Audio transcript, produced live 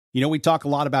You know, we talk a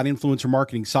lot about influencer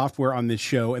marketing software on this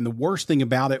show, and the worst thing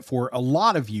about it for a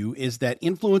lot of you is that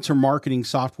influencer marketing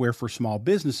software for small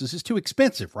businesses is too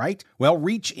expensive, right? Well,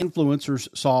 Reach Influencers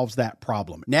solves that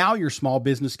problem. Now your small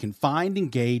business can find,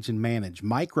 engage, and manage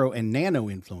micro and nano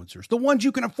influencers, the ones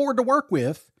you can afford to work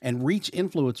with, and Reach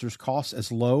Influencers costs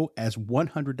as low as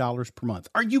 $100 per month.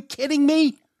 Are you kidding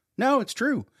me? No, it's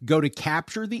true. Go to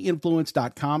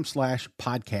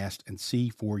capturetheinfluence.com/podcast and see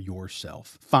for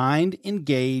yourself. Find,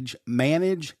 engage,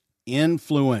 manage,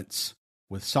 influence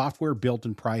with software built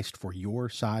and priced for your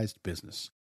sized business.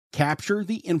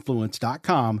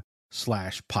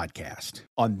 capturetheinfluence.com/podcast.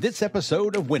 On this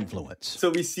episode of Winfluence. So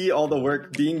we see all the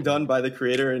work being done by the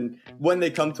creator, and when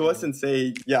they come to us and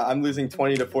say, yeah, I'm losing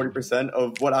 20 to 40%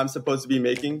 of what I'm supposed to be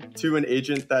making to an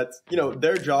agent that's,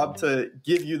 their job to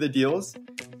give you the deals,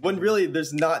 when really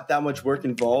there's not that much work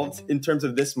involved in terms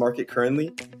of this market currently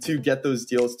to get those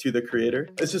deals to the creator.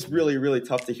 It's just really, really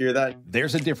tough to hear that.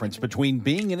 There's a difference between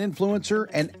being an influencer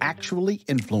and actually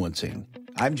influencing.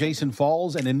 I'm Jason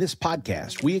Falls, and in this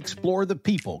podcast, we explore the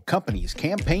people, companies,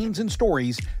 campaigns, and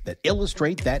stories that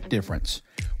illustrate that difference.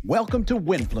 Welcome to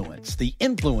Winfluence, the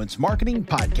Influence Marketing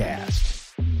Podcast.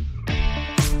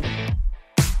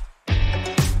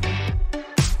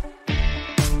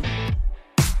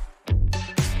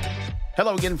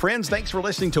 Hello again, friends. Thanks for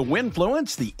listening to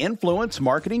Winfluence, the Influence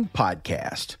Marketing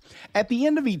Podcast. At the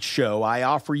end of each show, I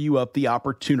offer you up the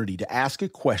opportunity to ask a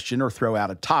question or throw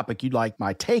out a topic you'd like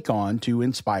my take on to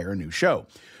inspire a new show.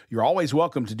 You're always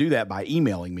welcome to do that by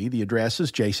emailing me. The address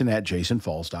is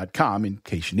jason@jasonfalls.com in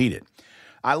case you need it.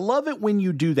 I love it when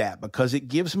you do that because it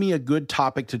gives me a good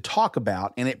topic to talk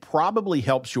about, and it probably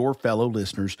helps your fellow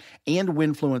listeners and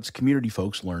Winfluence community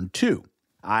folks learn too.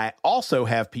 I also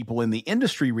have people in the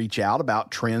industry reach out about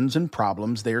trends and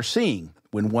problems they're seeing.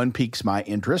 When one piques my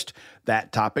interest,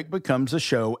 that topic becomes a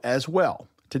show as well.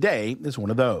 Today is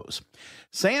one of those.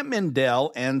 Sam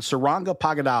Mendel and Saranga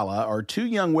Pagadala are two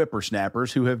young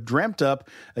whippersnappers who have dreamt up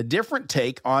a different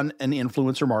take on an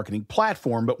influencer marketing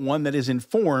platform, but one that is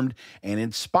informed and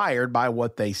inspired by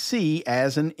what they see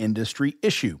as an industry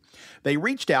issue. They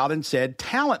reached out and said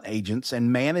talent agents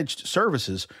and managed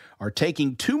services are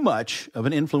taking too much of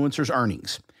an influencer's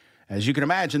earnings. As you can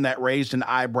imagine, that raised an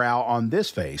eyebrow on this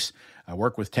face. I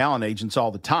work with talent agents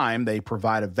all the time. They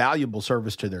provide a valuable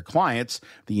service to their clients,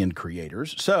 the end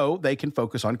creators, so they can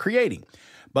focus on creating.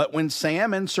 But when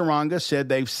Sam and Saranga said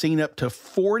they've seen up to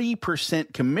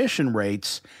 40% commission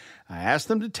rates, I asked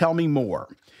them to tell me more.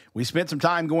 We spent some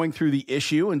time going through the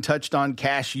issue and touched on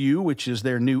Cash U, which is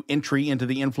their new entry into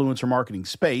the influencer marketing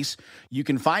space. You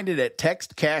can find it at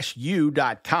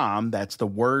textcashu.com. That's the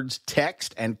words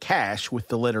text and cash with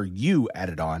the letter U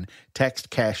added on,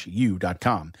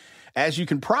 textcashu.com. As you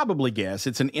can probably guess,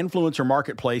 it's an influencer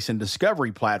marketplace and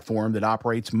discovery platform that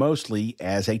operates mostly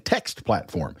as a text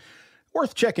platform.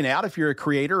 Worth checking out if you're a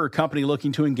creator or company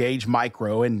looking to engage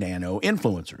micro and nano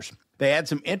influencers. They had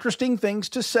some interesting things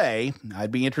to say.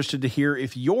 I'd be interested to hear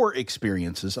if your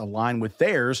experiences align with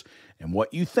theirs and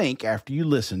what you think after you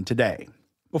listen today.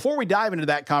 Before we dive into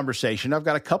that conversation, I've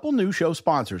got a couple new show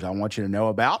sponsors I want you to know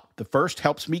about. The first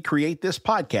helps me create this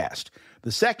podcast.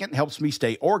 The second helps me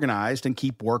stay organized and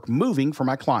keep work moving for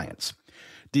my clients.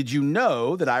 Did you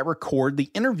know that I record the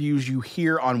interviews you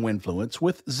hear on Winfluence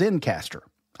with Zencastr?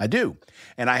 I do,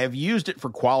 and I have used it for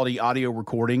quality audio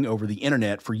recording over the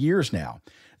internet for years now.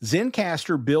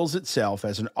 Zencastr bills itself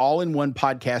as an all-in-one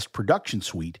podcast production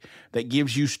suite that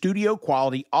gives you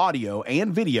studio-quality audio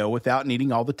and video without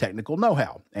needing all the technical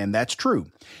know-how, and that's true.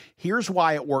 Here's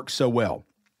why it works so well.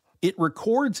 It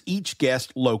records each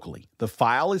guest locally. The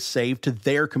file is saved to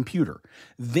their computer.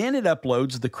 Then it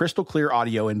uploads the crystal clear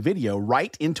audio and video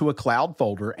right into a cloud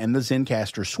folder and the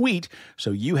Zencastr suite,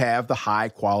 so you have the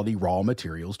high-quality raw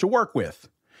materials to work with.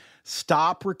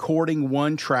 Stop recording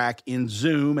one track in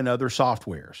Zoom and other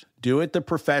softwares. Do it the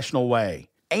professional way.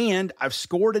 And I've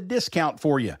scored a discount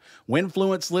for you.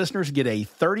 Winfluence listeners get a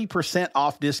 30%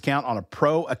 off discount on a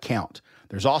pro account.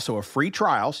 There's also a free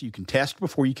trial so you can test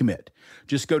before you commit.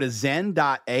 Just go to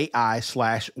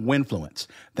zen.ai/Winfluence.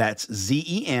 That's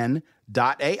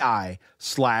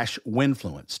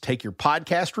zen.ai/Winfluence. Take your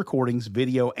podcast recordings,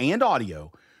 video, and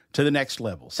audio to the next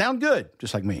level. Sound good?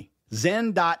 Just like me.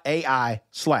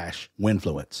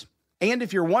 zen.ai/Winfluence. And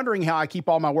if you're wondering how I keep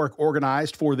all my work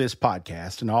organized for this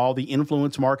podcast and all the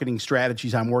influence marketing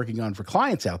strategies I'm working on for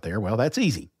clients out there, well, that's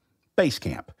easy.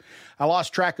 Basecamp. I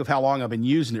lost track of how long I've been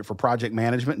using it for project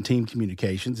management and team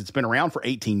communications. It's been around for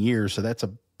 18 years, so that's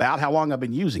about how long I've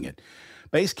been using it.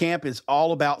 Basecamp is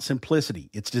all about simplicity.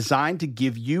 It's designed to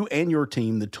give you and your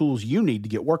team the tools you need to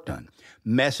get work done.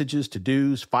 Messages,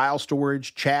 to-dos, file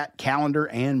storage, chat, calendar,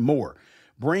 and more.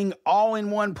 Bring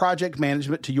all-in-one project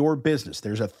management to your business.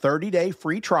 There's a 30-day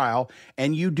free trial,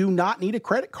 and you do not need a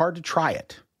credit card to try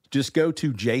it. Just go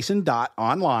to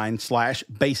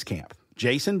jason.online/basecamp,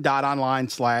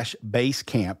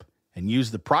 jason.online/basecamp, and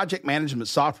use the project management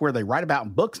software they write about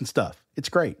in books and stuff. It's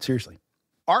great, seriously.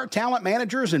 Are talent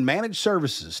managers and managed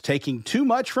services taking too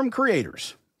much from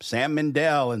creators? Sam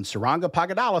Mendel and Saranga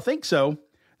Pagadala think so.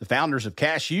 The founders of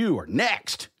Cashew are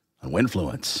next on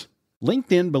Winfluence.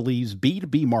 LinkedIn believes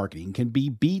B2B marketing can be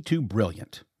B2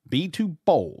 brilliant, B2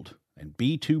 bold, and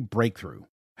B2 breakthrough.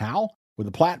 How? With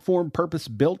a platform purpose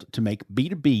built to make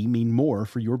B2B mean more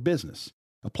for your business.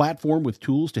 A platform with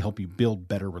tools to help you build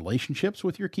better relationships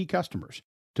with your key customers,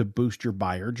 to boost your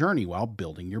buyer journey while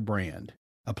building your brand.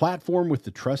 A platform with the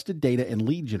trusted data and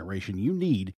lead generation you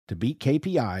need to beat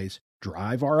KPIs,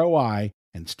 drive ROI,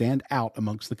 and stand out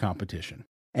amongst the competition.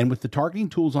 And with the targeting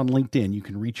tools on LinkedIn, you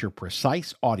can reach your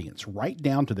precise audience right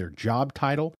down to their job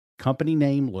title, company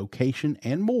name, location,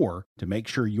 and more to make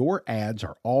sure your ads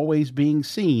are always being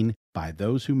seen by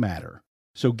those who matter.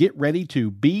 So get ready to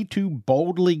B2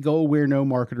 boldly go where no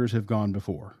marketers have gone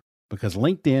before, because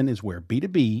LinkedIn is where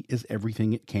B2B is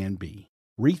everything it can be.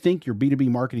 Rethink your B2B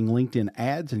marketing LinkedIn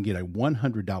ads and get a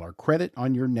 $100 credit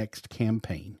on your next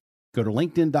campaign. Go to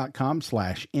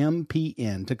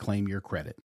linkedin.com/MPN to claim your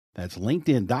credit. That's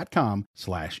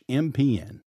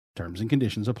linkedin.com/MPN. Terms and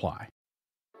conditions apply.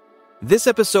 This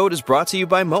episode is brought to you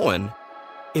by Moen.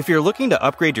 If you're looking to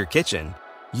upgrade your kitchen,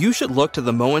 you should look to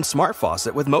the Moen Smart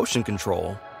Faucet with motion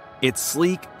control. It's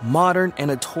sleek, modern,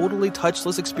 and a totally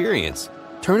touchless experience.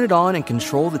 Turn it on and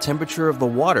control the temperature of the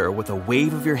water with a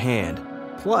wave of your hand.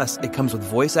 Plus, it comes with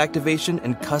voice activation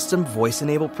and custom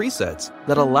voice-enabled presets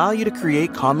that allow you to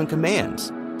create common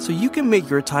commands, so you can make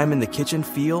your time in the kitchen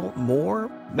feel more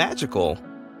magical.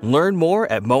 Learn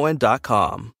more at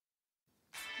Moen.com.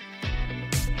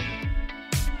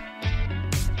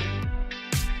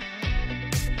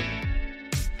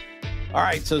 All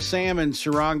right, so Sam and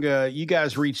Saranga, you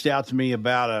guys reached out to me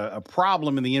about a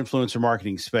problem in the influencer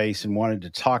marketing space and wanted to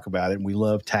talk about it. And we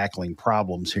love tackling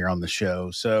problems here on the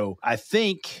show. So I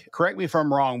think, correct me if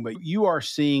I'm wrong, but you are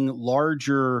seeing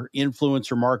larger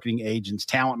influencer marketing agents,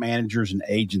 talent managers, and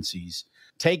agencies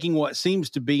taking what seems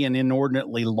to be an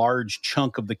inordinately large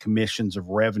chunk of the commissions of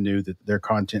revenue that their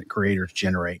content creators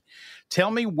generate. Tell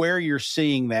me where you're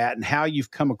seeing that and how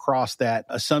you've come across that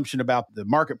assumption about the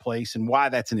marketplace and why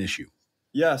that's an issue.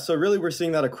 Yeah, so really we're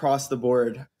seeing that across the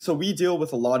board. So we deal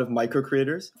with a lot of micro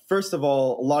creators. First of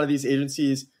all, a lot of these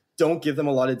agencies don't give them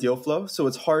a lot of deal flow, so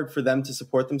it's hard for them to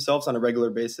support themselves on a regular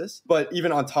basis. But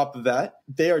even on top of that,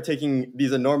 they are taking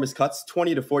these enormous cuts,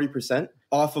 20 to 40%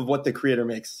 off of what the creator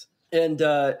makes. And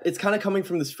it's kind of coming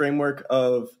from this framework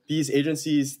of these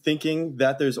agencies thinking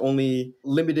that there's only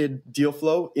limited deal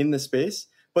flow in the space.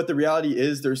 But the reality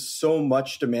is there's so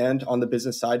much demand on the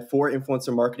business side for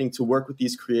influencer marketing to work with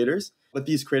these creators, but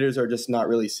these creators are just not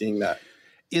really seeing that.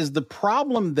 Is the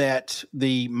problem that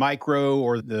the micro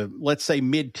or the, let's say,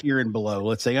 mid-tier and below,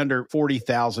 let's say under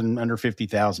 40,000, under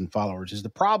 50,000 followers, is the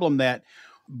problem that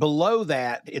below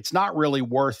that, it's not really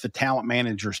worth the talent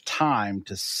manager's time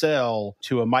to sell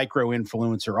to a micro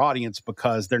influencer audience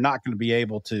because they're not going to be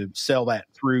able to sell that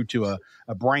through to a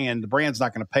brand. The brand's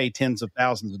not going to pay tens of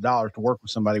thousands of dollars to work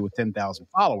with somebody with 10,000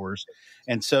 followers.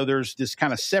 And so there's this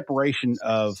kind of separation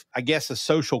of, I guess, a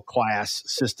social class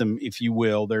system, if you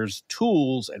will. There's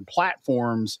tools and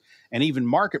platforms and even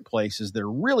marketplaces that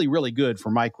are really, really good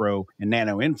for micro and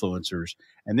nano influencers.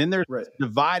 And then there's a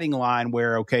dividing line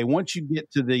where, okay, once you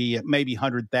get to the maybe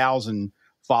 100,000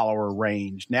 follower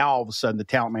range, now all of a sudden the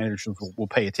talent managers will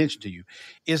pay attention to you.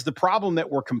 Is the problem that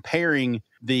we're comparing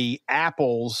the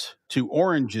apples to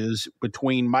oranges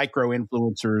between micro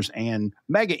influencers and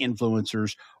mega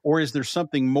influencers, or is there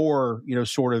something more,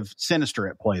 sort of sinister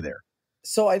at play there?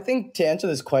 So I think to answer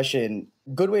this question,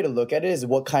 good way to look at it is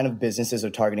what kind of businesses are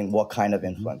targeting what kind of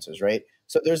influencers, right?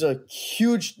 So there's a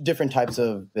huge different types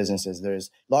of businesses. There's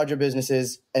larger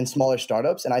businesses and smaller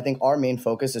startups. And I think our main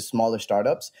focus is smaller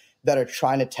startups that are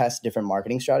trying to test different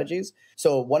marketing strategies.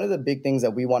 So one of the big things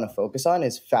that we want to focus on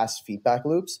is fast feedback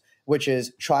loops, which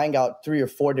is trying out 3 or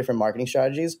 4 different marketing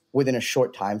strategies within a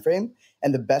short time frame.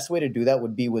 And the best way to do that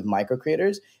would be with micro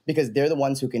creators, because they're the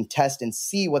ones who can test and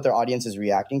see what their audience is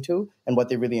reacting to and what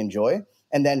they really enjoy.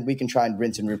 And then we can try and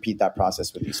rinse and repeat that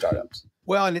process with these startups.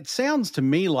 Well, and it sounds to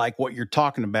me like what you're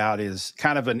talking about is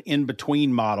kind of an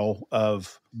in-between model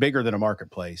of bigger than a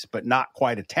marketplace, but not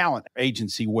quite a talent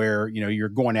agency where, you're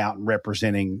going out and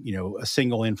representing, a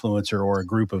single influencer or a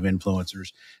group of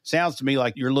influencers. Sounds to me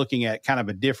like you're looking at kind of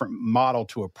a different model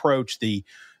to approach the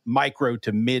micro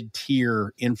to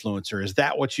mid-tier influencer. Is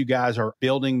that what you guys are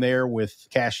building there with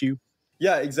Cashew?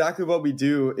 Yeah, exactly what we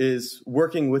do is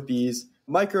working with these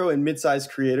micro and mid-sized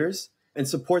creators and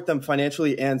support them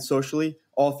financially and socially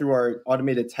all through our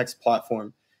automated text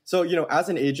platform. So, as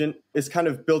an agent, it's kind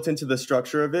of built into the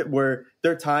structure of it where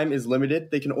their time is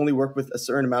limited. They can only work with a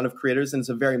certain amount of creators, and it's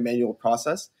a very manual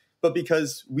process. But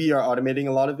because we are automating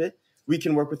a lot of it, we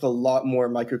can work with a lot more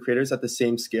micro creators at the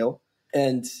same scale.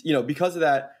 And, because of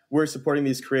that, we're supporting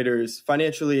these creators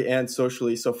financially and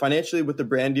socially. So financially with the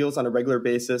brand deals on a regular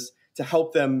basis to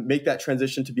help them make that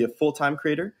transition to be a full-time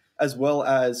creator, as well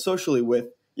as socially with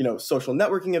social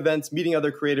networking events, meeting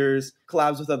other creators,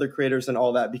 collabs with other creators and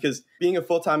all that, because being a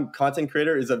full-time content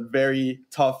creator is a very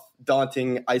tough,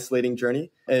 daunting, isolating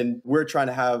journey. And we're trying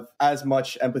to have as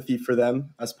much empathy for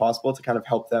them as possible to kind of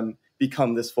help them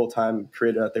become this full-time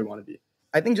creator that they want to be.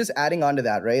 I think just adding on to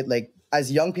that, right? Like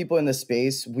as young people in the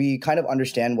space, we kind of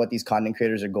understand what these content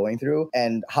creators are going through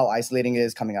and how isolating it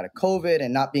is coming out of COVID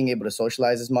and not being able to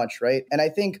socialize as much, right? And I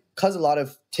think because a lot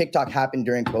of TikTok happened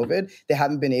during COVID, they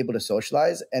haven't been able to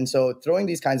socialize. And so throwing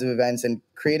these kinds of events and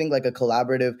creating like a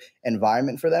collaborative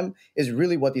environment for them is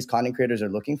really what these content creators are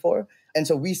looking for. And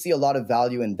so we see a lot of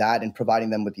value in that and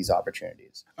providing them with these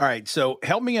opportunities. All right. So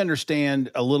help me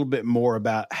understand a little bit more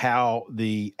about how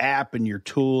the app and your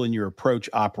tool and your approach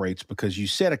operates, because you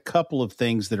said a couple of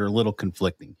things that are a little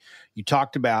conflicting. You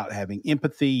talked about having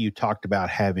empathy. You talked about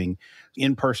having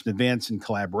in-person events and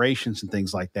collaborations and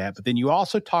things like that. But then you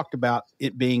also talked about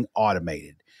it being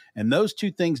automated. And those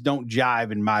two things don't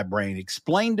jive in my brain.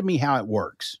 Explain to me how it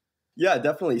works. Yeah,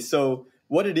 definitely. So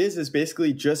what it is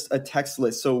basically just a text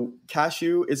list. So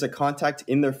Cashew is a contact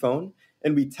in their phone,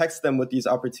 and we text them with these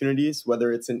opportunities,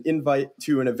 whether it's an invite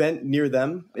to an event near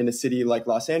them in a city like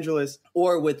Los Angeles,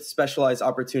 or with specialized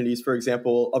opportunities. For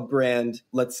example, a brand,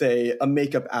 let's say a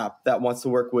makeup app that wants to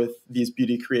work with these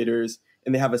beauty creators,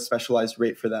 and they have a specialized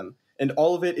rate for them. And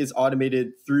all of it is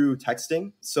automated through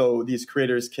texting. So these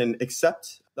creators can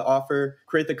accept the offer,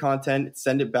 create the content,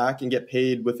 send it back, and get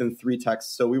paid within 3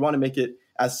 texts. So we want to make it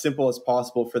as simple as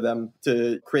possible for them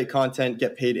to create content,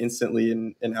 get paid instantly,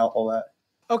 and all that.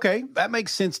 Okay, that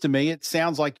makes sense to me. It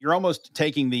sounds like you're almost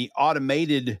taking the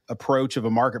automated approach of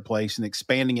a marketplace and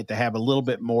expanding it to have a little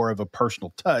bit more of a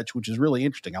personal touch, which is really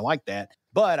interesting. I like that.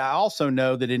 But I also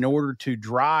know that in order to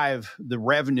drive the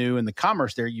revenue and the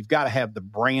commerce there, you've got to have the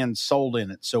brand sold in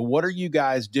it. So what are you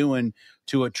guys doing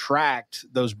to attract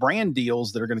those brand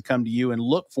deals that are going to come to you and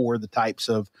look for the types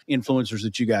of influencers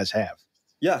that you guys have?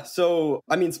 Yeah. So,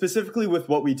 specifically with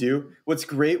what we do, what's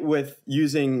great with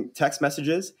using text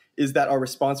messages is that our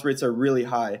response rates are really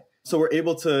high. So we're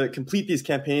able to complete these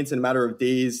campaigns in a matter of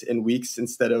days and weeks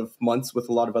instead of months with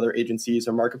a lot of other agencies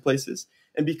or marketplaces.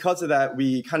 And because of that,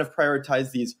 we kind of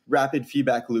prioritize these rapid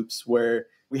feedback loops where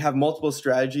we have multiple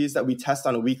strategies that we test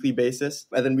on a weekly basis,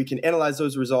 and then we can analyze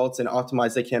those results and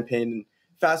optimize the campaign.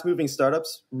 Fast-moving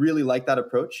startups really like that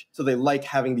approach. So they like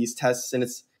having these tests. And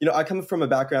it's, I come from a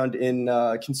background in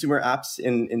consumer apps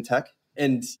in tech.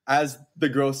 And as the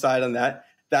growth side on that,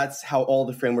 that's how all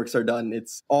the frameworks are done.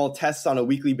 It's all tests on a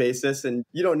weekly basis. And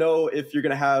you don't know if you're going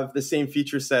to have the same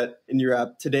feature set in your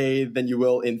app today than you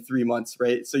will in 3 months,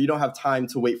 right? So you don't have time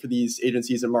to wait for these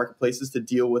agencies and marketplaces to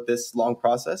deal with this long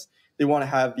process. They want to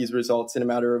have these results in a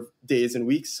matter of days and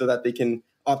weeks so that they can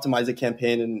optimize a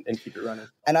campaign and keep it running.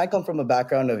 And I come from a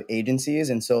background of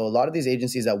agencies. And so a lot of these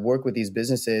agencies that work with these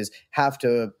businesses have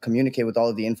to communicate with all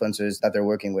of the influencers that they're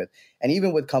working with. And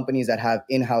even with companies that have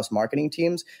in-house marketing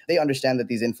teams, they understand that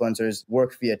these influencers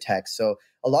work via text. So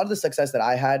a lot of the success that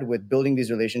I had with building these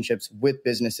relationships with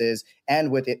businesses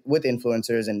and with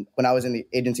influencers, and when I was in the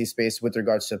agency space with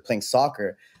regards to playing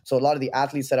soccer, so a lot of the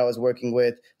athletes that I was working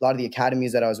with, a lot of the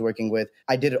academies that I was working with,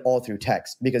 I did it all through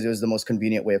text because it was the most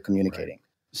convenient way of communicating. Right.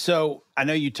 So I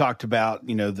know you talked about,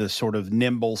 the sort of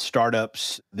nimble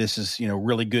startups. This is,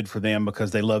 really good for them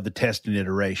because they love the test and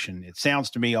iteration. It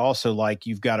sounds to me also like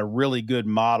you've got a really good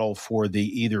model for the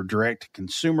either direct to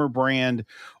consumer brand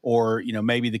or,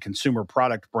 maybe the consumer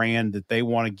product brand that they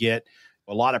want to get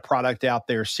a lot of product out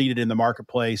there seated in the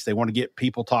marketplace. They want to get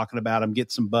people talking about them,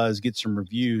 get some buzz, get some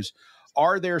reviews.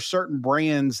 Are there certain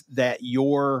brands that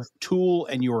your tool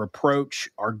and your approach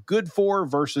are good for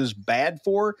versus bad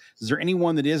for? Is there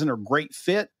anyone that isn't a great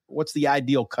fit? What's the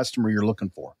ideal customer you're looking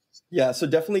for? Yeah, so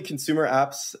definitely consumer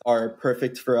apps are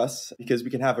perfect for us because we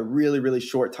can have a really, really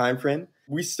short time frame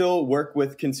We still work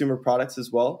with consumer products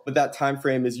as well, but that time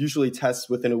frame is usually tests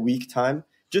within a week time,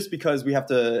 just because we have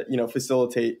to,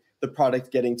 facilitate the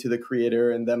product getting to the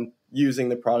creator and them using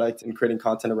the product and creating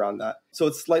content around that. So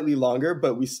it's slightly longer,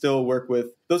 but we still work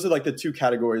with, those are like the two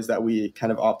categories that we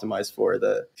kind of optimize for,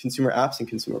 the consumer apps and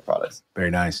consumer products.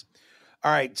 Very nice.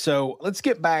 All right, so let's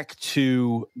get back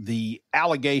to the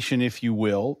allegation, if you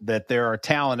will, that there are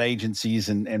talent agencies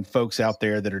and folks out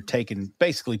there that are taking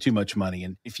basically too much money.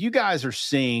 And if you guys are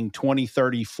seeing 20,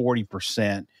 30,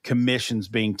 40% commissions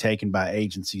being taken by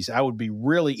agencies, I would be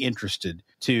really interested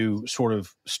to sort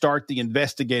of start the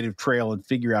investigative trail and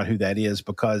figure out who that is,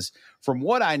 because from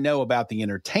what I know about the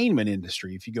entertainment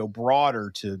industry, if you go broader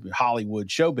to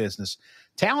Hollywood show business,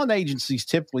 talent agencies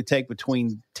typically take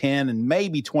between 10 and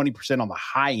maybe 20% on the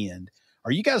high end.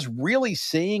 Are you guys really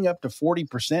seeing up to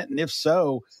 40%? And if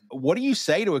so, what do you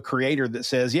say to a creator that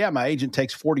says, yeah, my agent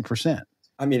takes 40%?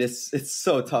 I mean, it's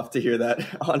so tough to hear that,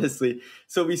 honestly.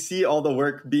 So we see all the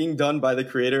work being done by the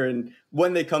creator. And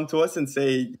when they come to us and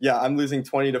say, yeah, I'm losing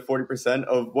 20 to 40%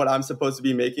 of what I'm supposed to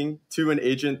be making to an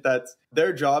agent, that's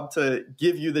their job to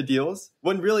give you the deals,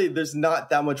 when really there's not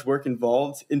that much work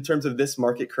involved in terms of this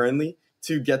market currently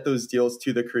to get those deals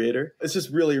to the creator. It's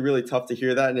just really, really tough to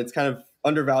hear that. And it's kind of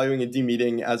undervaluing and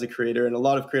demeaning as a creator. And a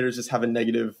lot of creators just have a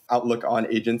negative outlook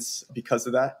on agents because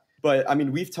of that. But I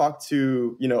mean, we've talked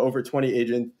to, over 20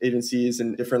 agencies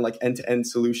and different like end-to-end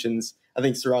solutions. I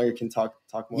think Saranga can talk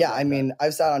more. Yeah, I mean,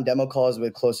 I've sat on demo calls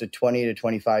with close to 20 to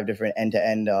 25 different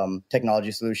end-to-end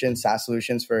technology solutions, SaaS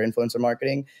solutions for influencer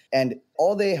marketing. And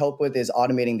all they help with is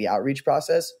automating the outreach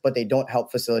process, but they don't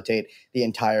help facilitate the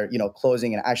entire,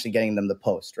 closing and actually getting them the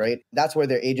post, right? That's where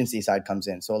their agency side comes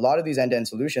in. So a lot of these end-to-end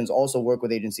solutions also work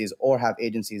with agencies or have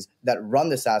agencies that run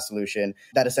the SaaS solution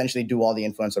that essentially do all the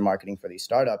influencer marketing for these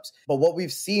startups. But what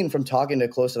we've seen from talking to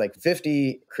close to like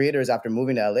 50 creators after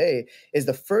moving to LA is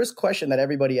the first question that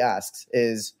everybody asks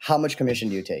is, how much commission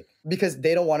do you take? Because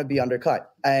they don't want to be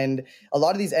undercut. And a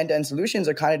lot of these end-to-end solutions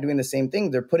are kind of doing the same thing.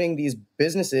 They're putting these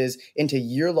businesses into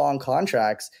year-long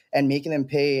contracts and making them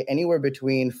pay anywhere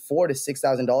between $4,000 to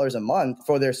 $6,000 a month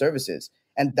for their services.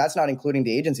 And that's not including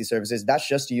the agency services. That's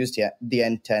just to use the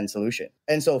end-to-end solution.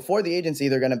 And so for the agency,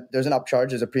 there's an upcharge,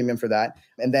 there's a premium for that.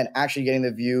 And then actually getting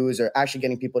the views or actually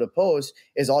getting people to post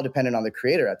is all dependent on the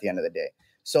creator at the end of the day.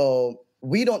 So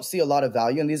we don't see a lot of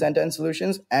value in these end-to-end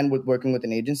solutions and with working with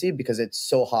an agency because it's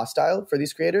so hostile for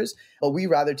these creators. But we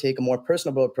rather take a more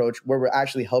personable approach where we're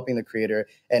actually helping the creator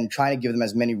and trying to give them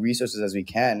as many resources as we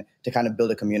can to kind of build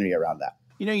a community around that.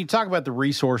 You talk about the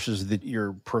resources that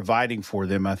you're providing for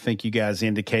them. I think you guys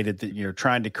indicated that you're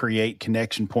trying to create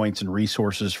connection points and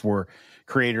resources for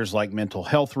creators like mental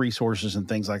health resources and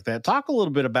things like that. Talk a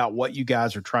little bit about what you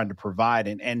guys are trying to provide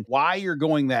and why you're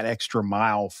going that extra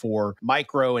mile for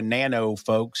micro and nano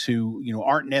folks who,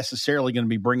 aren't necessarily going to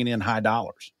be bringing in high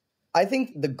dollars. I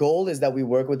think the goal is that we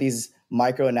work with these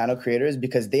micro and nano creators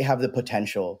because they have the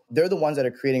potential. They're the ones that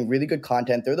are creating really good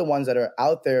content. They're the ones that are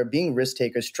out there being risk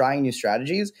takers, trying new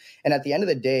strategies. And at the end of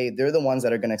the day, they're the ones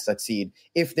that are going to succeed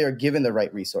if they're given the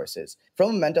right resources.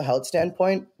 From a mental health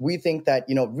standpoint, we think that,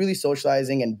 really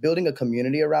socializing and building a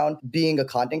community around being a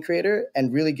content creator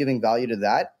and really giving value to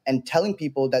that and telling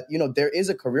people that, there is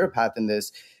a career path in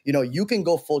this. You can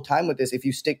go full time with this if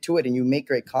you stick to it and you make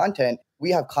great content. We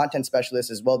have content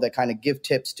specialists as well that kind of give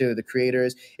tips to the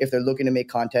creators if they're looking to make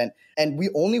content. And we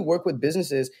only work with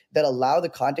businesses that allow the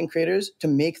content creators to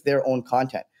make their own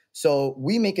content. So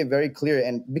we make it very clear.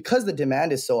 And because the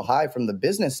demand is so high from the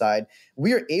business side,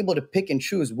 we are able to pick and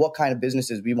choose what kind of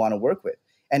businesses we want to work with.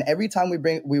 And every time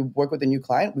we work with a new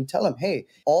client, we tell them, hey,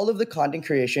 all of the content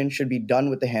creation should be done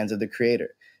with the hands of the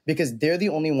creator because they're the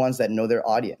only ones that know their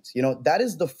audience. That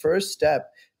is the first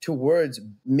step towards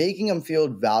making them feel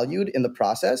valued in the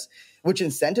process, which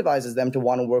incentivizes them to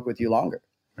want to work with you longer.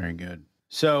 Very good.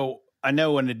 So I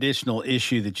know an additional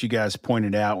issue that you guys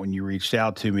pointed out when you reached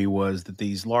out to me was that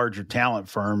these larger talent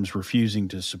firms refusing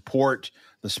to support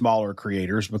the smaller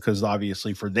creators because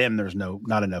obviously for them, there's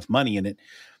not enough money in it.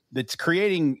 That's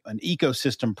creating an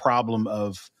ecosystem problem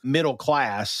of middle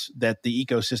class that the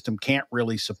ecosystem can't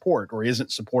really support or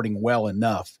isn't supporting well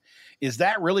enough. Is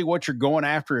that really what you're going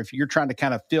after if you're trying to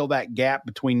kind of fill that gap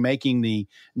between making the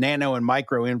nano and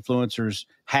micro influencers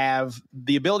have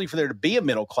the ability for there to be a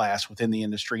middle class within the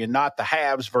industry and not the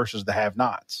haves versus the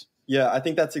have-nots? Yeah, I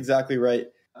think that's exactly right.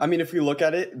 I mean, if we look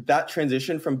at it, that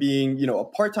transition from being, a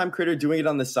part-time creator doing it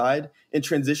on the side and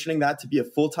transitioning that to be a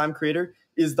full-time creator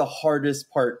is the hardest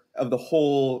part of the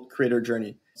whole creator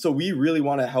journey. So we really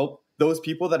want to help those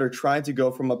people that are trying to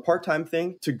go from a part-time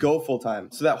thing to go full-time.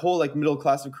 So that whole middle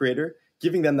class of creator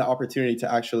giving them the opportunity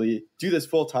to actually do this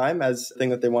full time as a thing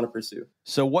that they want to pursue.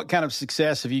 So what kind of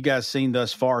success have you guys seen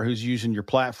thus far? Who's using your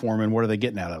platform and what are they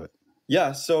getting out of it?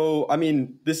 Yeah, so I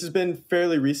mean, this has been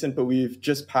fairly recent, but we've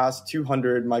just passed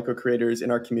 200 micro creators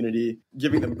in our community,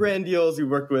 giving them brand deals. We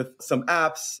worked with some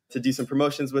apps to do some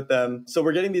promotions with them. So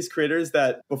we're getting these creators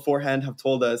that beforehand have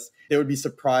told us they would be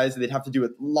surprised. They'd have to do a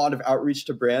lot of outreach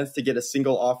to brands to get a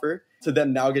single offer, to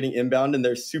them now getting inbound, and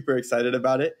they're super excited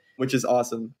about it, which is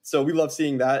awesome. So we love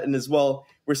seeing that. And as well,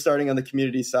 we're starting on the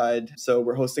community side. So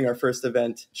we're hosting our first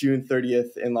event June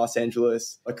 30th in Los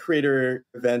Angeles, a creator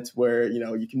event where,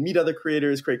 you can meet other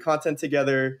creators, create content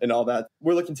together and all that.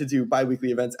 We're looking to do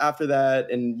bi-weekly events after that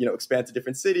and, expand to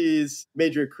different cities,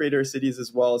 major creator cities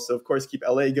as well. So of course, keep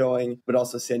LA going, but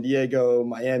also San Diego,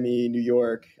 Miami, New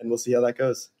York, and we'll see how that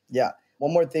goes. Yeah.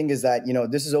 One more thing is that,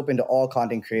 this is open to all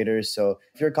content creators. So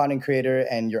if you're a content creator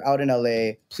and you're out in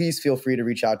LA, please feel free to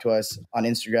reach out to us on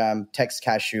Instagram, text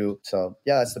Cashew. So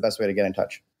yeah, that's the best way to get in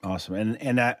touch. Awesome.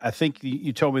 And I think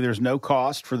you told me there's no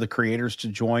cost for the creators to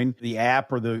join the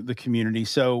app or the community.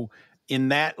 So in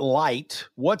that light,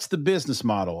 what's the business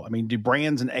model? I mean, do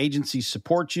brands and agencies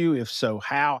support you? If so,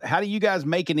 how do you guys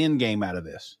make an end game out of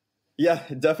this? Yeah,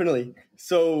 definitely.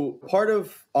 So part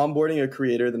of onboarding a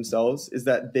creator themselves is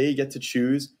that they get to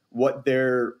choose what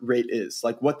their rate is,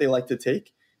 like what they like to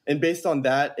take. And based on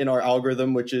that, in our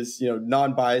algorithm, which is,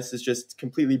 non-biased, is just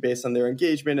completely based on their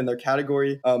engagement and their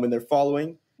category and their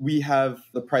following, we have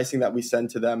the pricing that we send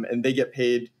to them and they get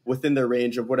paid within their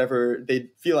range of whatever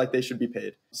they feel like they should be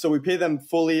paid. So we pay them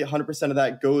fully, 100% of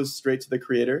that goes straight to the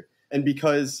creator. And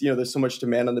because, there's so much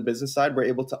demand on the business side, we're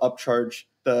able to upcharge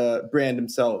the brand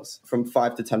themselves from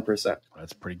 5 to 10%.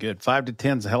 That's pretty good. 5 to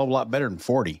 10 is a hell of a lot better than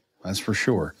 40. That's for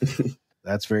sure.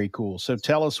 That's very cool. So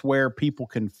tell us where people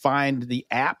can find the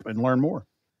app and learn more.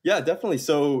 Yeah, definitely.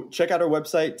 So check out our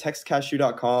website,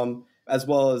 textcashew.com, as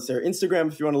well as their Instagram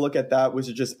if you want to look at that, which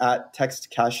is just at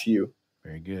textcashew.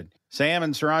 Very good. Sam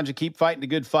and Saranga, keep fighting the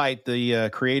good fight. The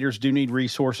creators do need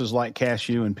resources like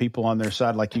Cashew and people on their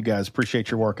side like you guys.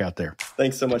 Appreciate your work out there.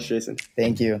 Thanks so much, Jason.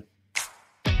 Thank you.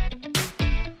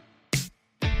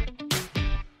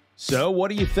 So what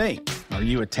do you think? Are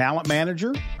you a talent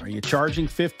manager? Are you charging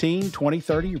 15, 20,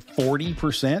 30, or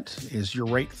 40%? Is your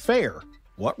rate fair?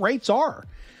 What rates are?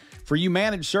 For you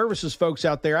managed services folks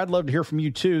out there, I'd love to hear from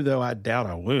you too, though I doubt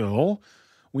I will.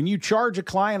 When you charge a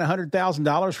client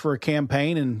 $100,000 for a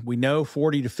campaign and we know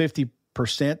 40 to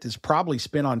 50% is probably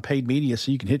spent on paid media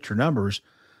so you can hit your numbers,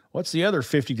 what's the other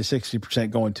 50 to 60%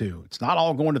 going to? It's not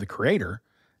all going to the creator.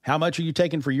 How much are you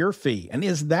taking for your fee? And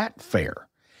is that fair?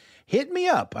 Hit me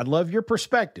up. I'd love your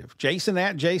perspective.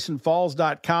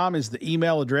 Jason@jasonfalls.com is the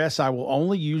email address. I will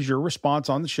only use your response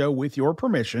on the show with your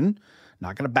permission.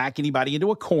 Not going to back anybody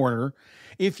into a corner.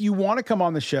 If you want to come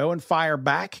on the show and fire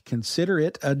back, consider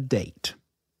it a date.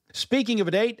 Speaking of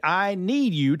a date, I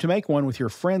need you to make one with your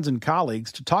friends and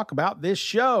colleagues to talk about this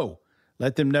show.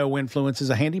 Let them know Winfluence is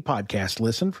a handy podcast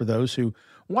listen for those who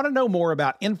want to know more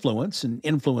about influence and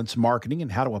influence marketing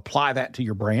and how to apply that to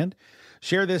your brand.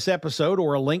 Share this episode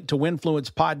or a link to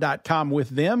winfluencepod.com with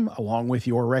them, along with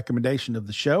your recommendation of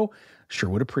the show. Sure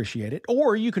would appreciate it.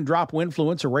 Or you can drop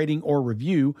Winfluence a rating or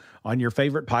review on your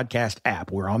favorite podcast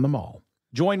app. We're on them all.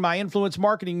 Join my influence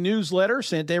marketing newsletter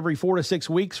sent every 4 to 6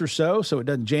 weeks or so it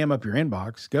doesn't jam up your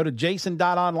inbox. Go to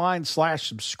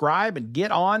jason.online/subscribe and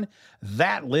get on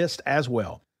that list as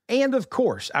well. And of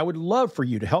course, I would love for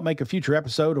you to help make a future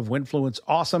episode of Winfluence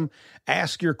awesome.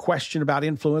 Ask your question about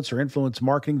influence or influence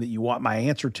marketing that you want my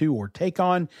answer to or take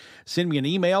on. Send me an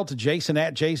email to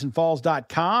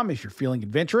jason@jasonfalls.com if you're feeling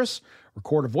adventurous.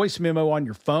 Record a voice memo on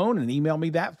your phone and email me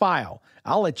that file.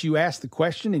 I'll let you ask the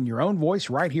question in your own voice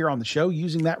right here on the show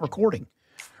using that recording.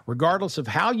 Regardless of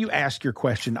how you ask your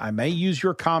question, I may use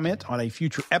your comment on a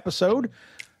future episode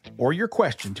or your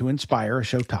question to inspire a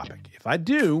show topic. If I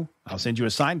do, I'll send you a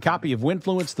signed copy of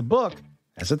Winfluence the book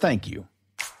as a thank you.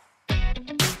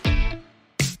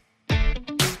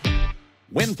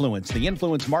 Winfluence, the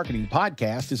Influence Marketing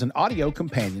Podcast, is an audio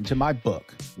companion to my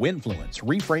book, Winfluence,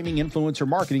 Reframing Influencer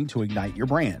Marketing to Ignite Your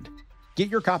Brand. Get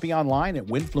your copy online at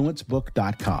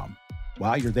winfluencebook.com.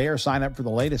 While you're there, sign up for the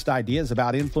latest ideas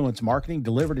about influence marketing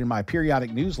delivered in my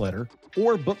periodic newsletter,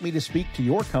 or book me to speak to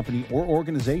your company or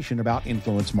organization about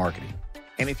influence marketing.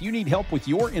 And if you need help with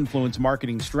your influence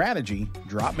marketing strategy,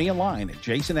 drop me a line at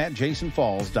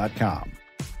jason@jasonfalls.com.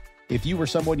 If you or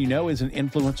someone you know is an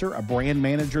influencer, a brand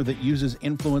manager that uses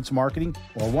influence marketing,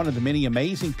 or one of the many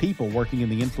amazing people working in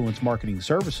the influence marketing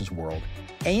services world,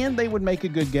 and they would make a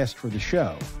good guest for the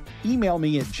show, email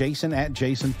me at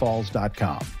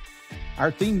jason@jasonfalls.com.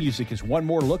 Our theme music is One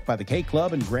More Look by the K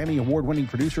Club and Grammy Award-winning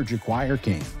producer Jaquire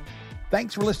King.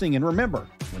 Thanks for listening, and remember,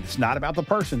 when it's not about the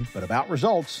person, but about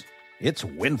results, it's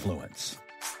Winfluence.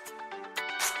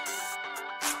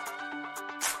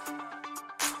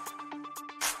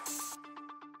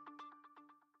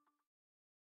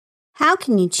 How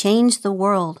can you change the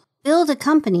world, build a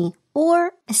company,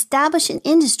 or establish an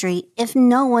industry if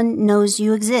no one knows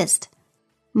you exist?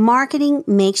 Marketing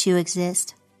makes you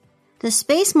exist. The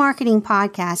Space Marketing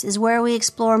Podcast is where we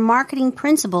explore marketing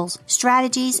principles,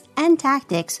 strategies, and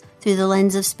tactics through the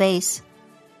lens of space.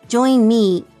 Join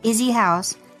me, Izzy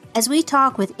House, as we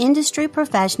talk with industry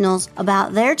professionals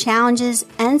about their challenges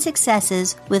and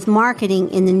successes with marketing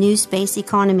in the new space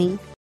economy.